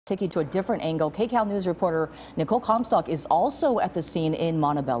Take you to a different angle. KCAL News reporter Nicole Comstock is also at the scene in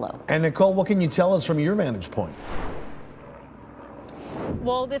Montebello. And Nicole, what can you tell us from your vantage point?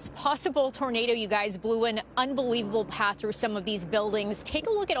 Well, this possible tornado, you guys, blew an unbelievable path through some of these buildings. Take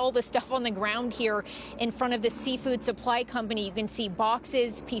a look at all the stuff on the ground here in front of the seafood supply company. You can see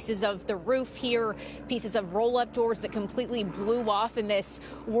boxes, pieces of the roof here, pieces of roll-up doors that completely blew off in this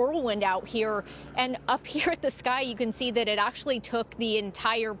whirlwind out here. And up here at the sky, you can see that it actually took the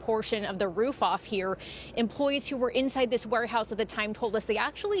entire portion of the roof off here. Employees who were inside this warehouse at the time told us they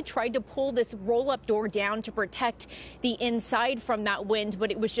actually tried to pull this roll-up door down to protect the inside from that wind, but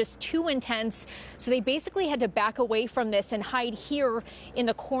it was just too intense. So they basically had to back away from this and hide here in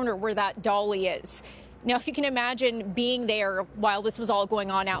the corner where that dolly is. Now, if you can imagine being there while this was all going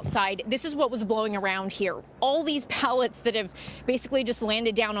on outside, this is what was blowing around here. All these pallets that have basically just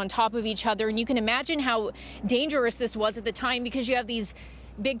landed down on top of each other. And you can imagine how dangerous this was at the time, because you have these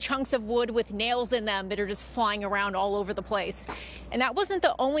big chunks of wood with nails in them that are just flying around all over the place. And that wasn't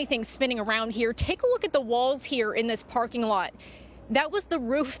the only thing spinning around here. Take a look at the walls here in this parking lot. That was the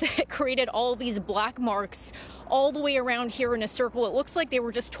roof that created all these black marks all the way around here in a circle. It looks like they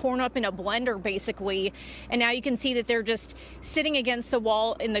were just torn up in a blender, basically. And now you can see that they're just sitting against the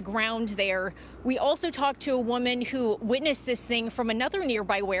wall in the ground there. We also talked to a woman who witnessed this thing from another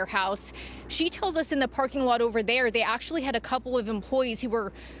nearby warehouse. She tells us in the parking lot over there, they actually had a couple of employees who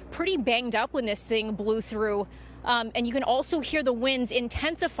were pretty banged up when this thing blew through. And you can also hear the winds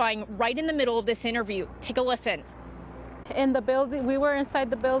intensifying right in the middle of this interview. Take a listen. In the building, we were inside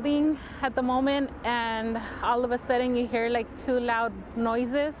the building at the moment, and all of a sudden you hear like two loud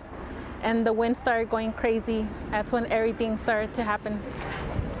noises and the wind started going crazy. That's when everything started to happen.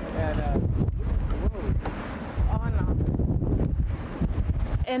 Oh no.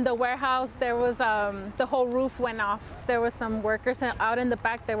 In the warehouse, there was the whole roof went off. There was some workers out in the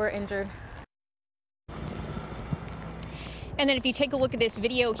back that were injured. And then if you take a look at this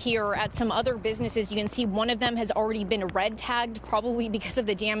video here at some other businesses, you can see one of them has already been red tagged, probably because of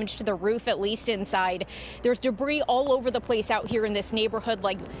the damage to the roof, at least inside. There's debris all over the place out here in this neighborhood,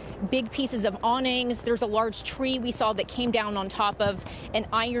 like big pieces of awnings. There's a large tree we saw that came down on top of an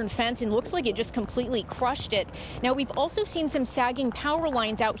iron fence and looks like it just completely crushed it. Now, we've also seen some sagging power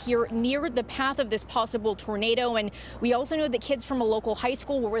lines out here near the path of this possible tornado. And we also know that kids from a local high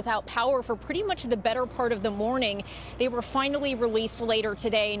school were without power for pretty much the better part of the morning. They were finally released later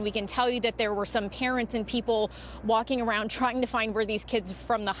today, and we can tell you that there were some parents and people walking around trying to find where these kids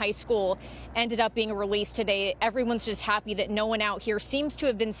from the high school ended up being released today. Everyone's just happy that no one out here seems to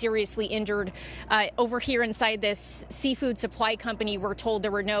have been seriously injured. Over here inside this seafood supply company, we're told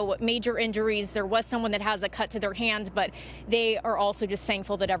there were no major injuries. There was someone that has a cut to their hand, but they are also just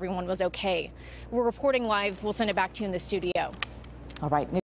thankful that everyone was okay. We're reporting live. We'll send it back to you in the studio. All right.